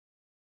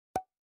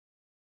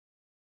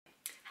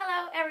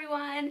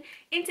everyone!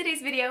 In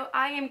today's video,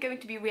 I am going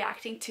to be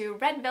reacting to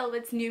Red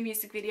Velvet's new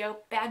music video,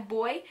 Bad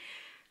Boy.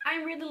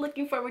 I'm really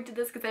looking forward to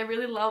this because I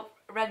really love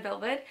Red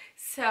Velvet.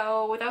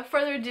 So without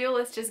further ado,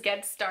 let's just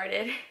get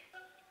started.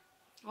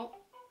 Oh,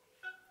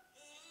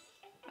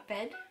 a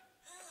bed.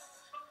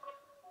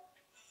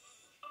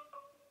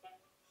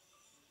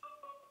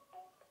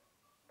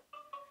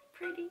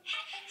 Pretty.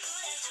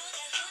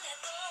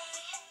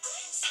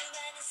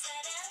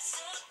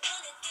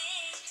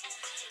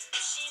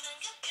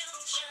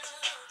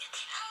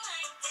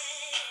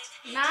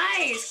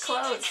 Nice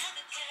clothes.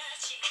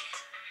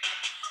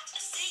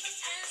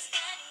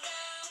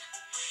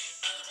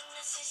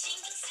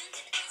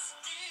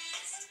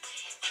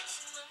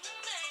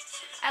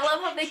 I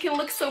love how they can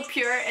look so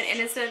pure and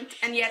innocent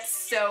and yet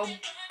so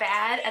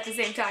bad at the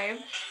same time.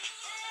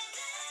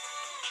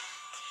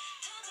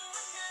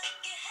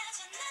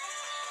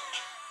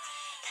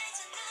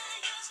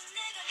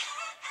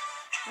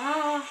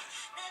 Oh,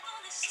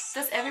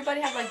 does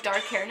everybody have like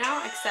dark hair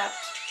now except...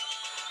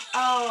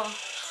 Oh.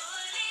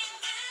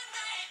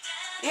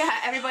 Yeah,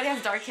 everybody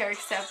has dark hair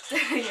except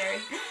Yuri.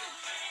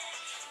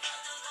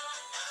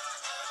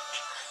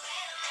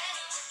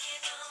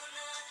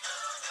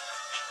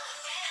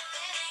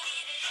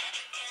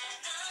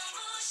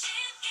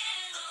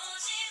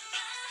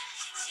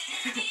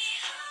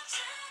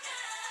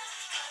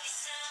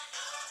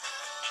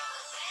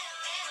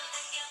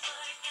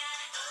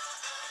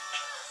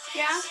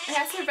 Yeah, it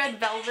has a Red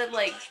Velvet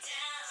like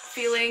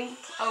feeling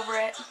over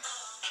it.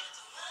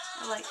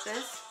 I like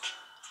this.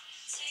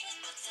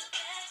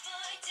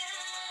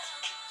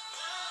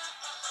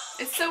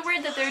 It's so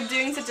weird that they're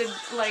doing such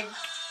a like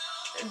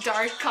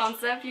dark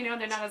concept, you know,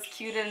 they're not as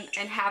cute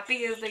and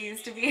happy as they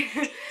used to be.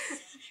 But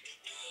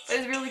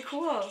it's really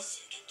cool.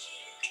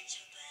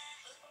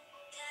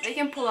 They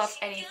can pull off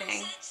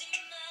anything.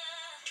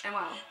 And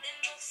wow,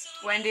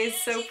 Wendy is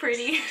so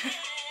pretty.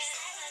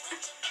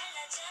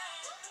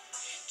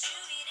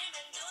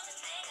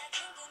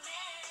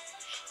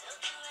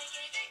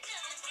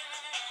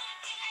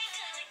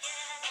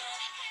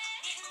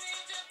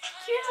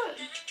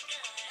 Cute.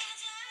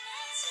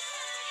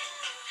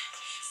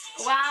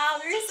 Wow,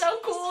 they're so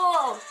cool.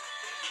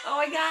 Oh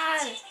my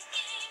god.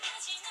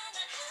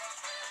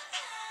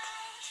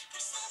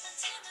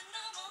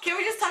 Can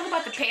we just talk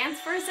about the pants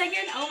for a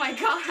second? Oh my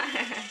god.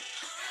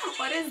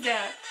 What is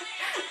that?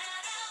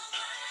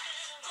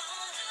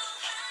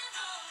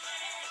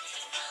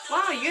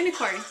 Wow,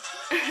 unicorn.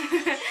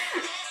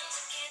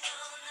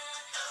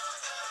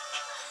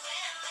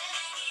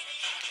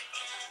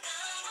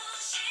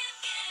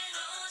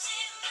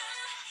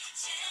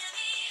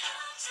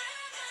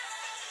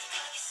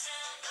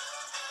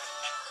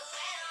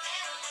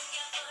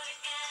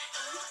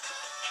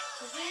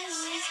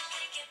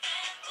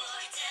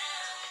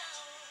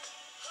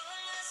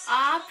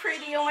 Ah,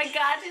 pretty. Oh my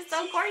god, she's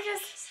so gorgeous.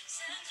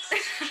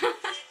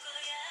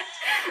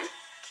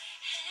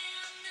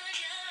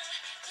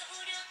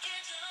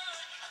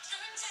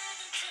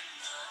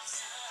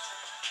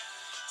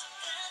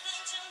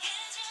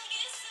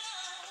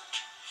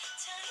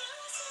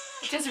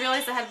 I just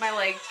realized I had my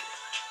like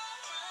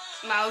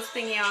mouse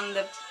thingy on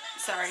the...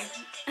 Sorry.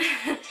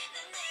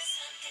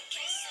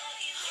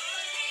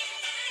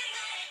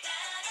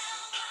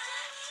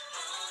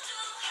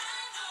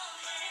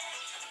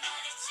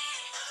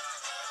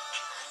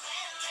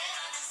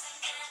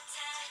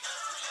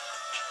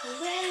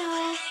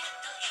 Well.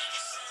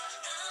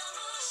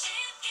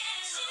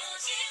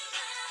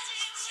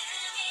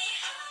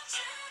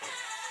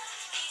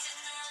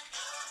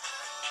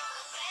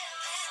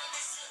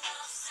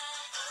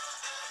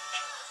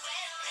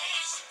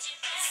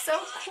 So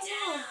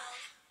cool.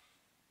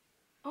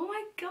 Oh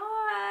my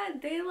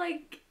god, they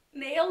like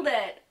nailed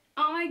it.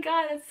 Oh my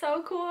god, it's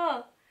so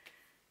cool.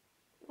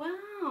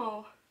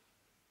 Wow.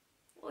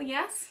 Well,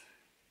 yes,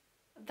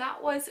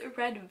 that was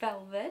Red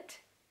Velvet.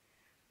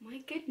 My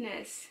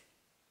goodness.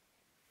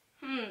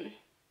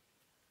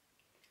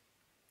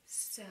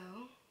 So,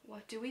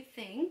 what do we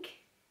think?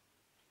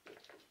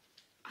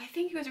 I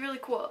think it was really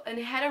cool, and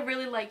it had a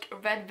really like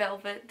Red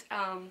Velvet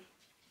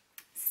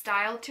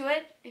style to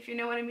it, if you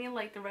know what I mean,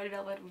 like the Red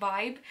Velvet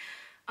vibe.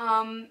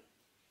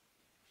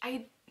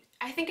 I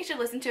think I should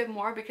listen to it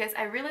more because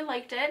I really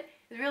liked it.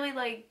 It's really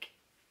like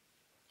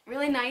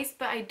really nice,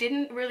 but I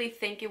didn't really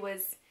think it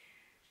was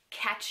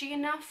catchy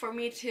enough for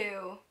me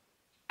to...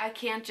 I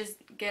can't just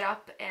get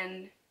up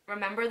and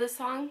remember the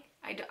song.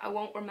 I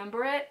won't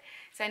remember it,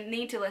 so I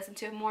need to listen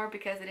to it more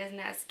because it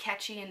isn't as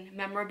catchy and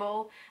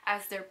memorable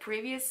as their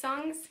previous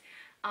songs.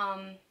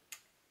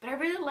 But I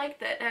really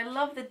liked it. I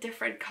love the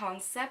different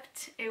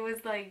concept. It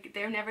was like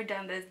they've never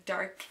done this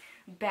dark,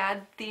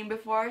 bad theme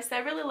before, so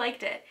I really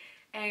liked it.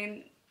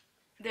 And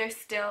they're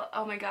still,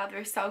 oh my god,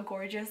 they're so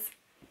gorgeous.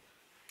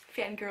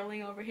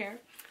 Fangirling over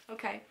here.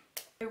 Okay.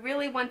 I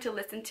really want to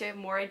listen to it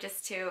more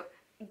just to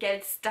get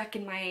it stuck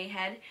in my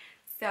head,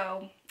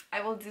 so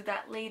I will do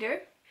that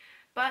later.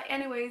 But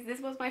anyways, this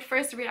was my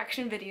first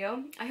reaction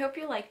video. I hope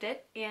you liked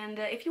it, and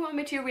if you want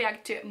me to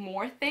react to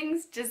more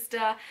things, just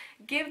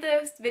give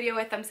this video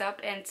a thumbs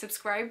up and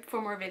subscribe for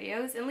more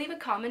videos, and leave a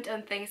comment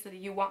on things that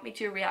you want me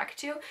to react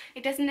to.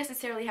 It doesn't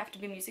necessarily have to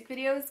be music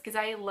videos, because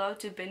I love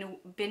to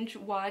binge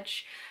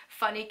watch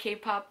funny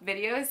K-pop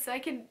videos, so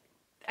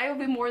I will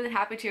be more than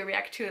happy to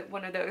react to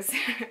one of those.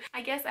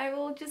 I guess I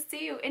will just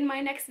see you in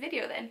my next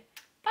video then.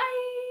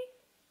 Bye!